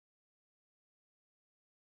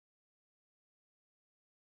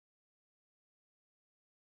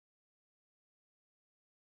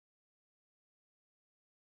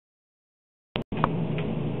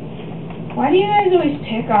Why do you guys always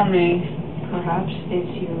pick on me? Perhaps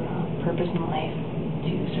it's your purpose in life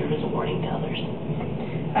to serve as a warning to others.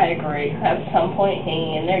 I agree. At some point,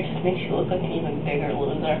 hanging in there just makes you look like an even bigger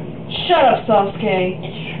loser. Shut up, Sasuke.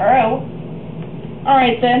 It's true.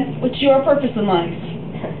 Alright then, what's your purpose in life?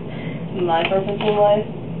 My purpose in life?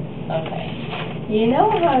 Okay. You know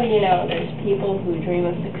how, there's people who dream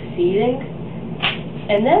of succeeding?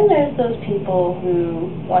 And then there's those people who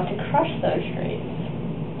want to crush those dreams.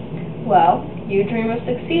 Well, you dream of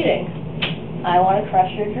succeeding. I want to crush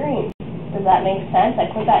your dreams. Does that make sense? I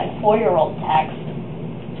put that in 4-year-old text.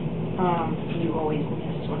 You always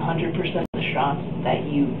miss 100% of the shots that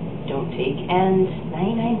you don't take, and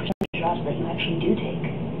 99% of the shots that you actually do take.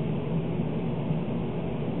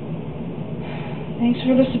 Thanks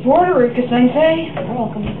for the support, Aruka-sensei. You're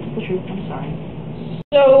welcome. It's the truth. I'm sorry.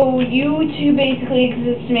 So, you two basically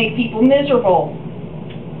exist to make people miserable.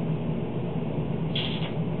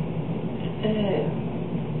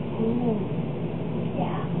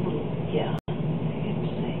 Yeah.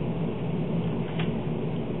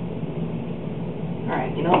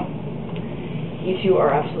 Alright, you two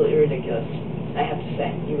are absolutely ridiculous. I have to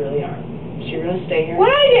say, you really are. So you're gonna stay here?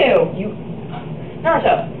 What'd I do?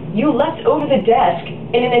 Naruto, you leapt over the desk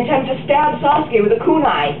in an attempt to stab Sasuke with a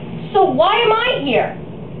kunai. So why am I here?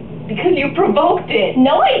 Because you provoked it.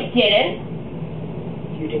 No, I didn't.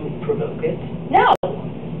 You didn't provoke it? No.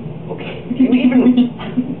 Okay. You even...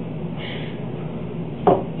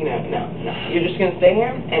 No. You're just gonna stay here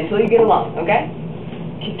until you get along, okay?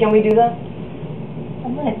 Can we do that?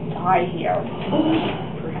 I'm gonna die here.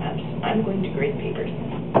 Perhaps. I'm going to grade papers.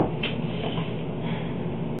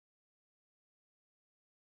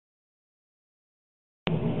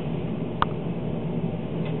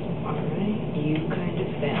 Alright, you kind of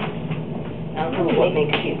failed. I don't know what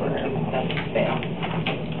makes you fail.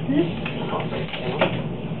 This sucks.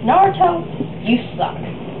 Naruto, you suck.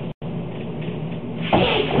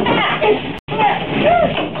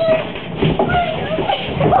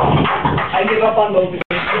 I give up on both of you.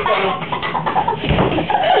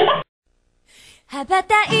 羽ば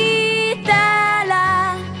たいた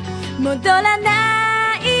ら戻ら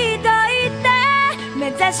ないと言って目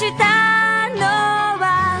指したのは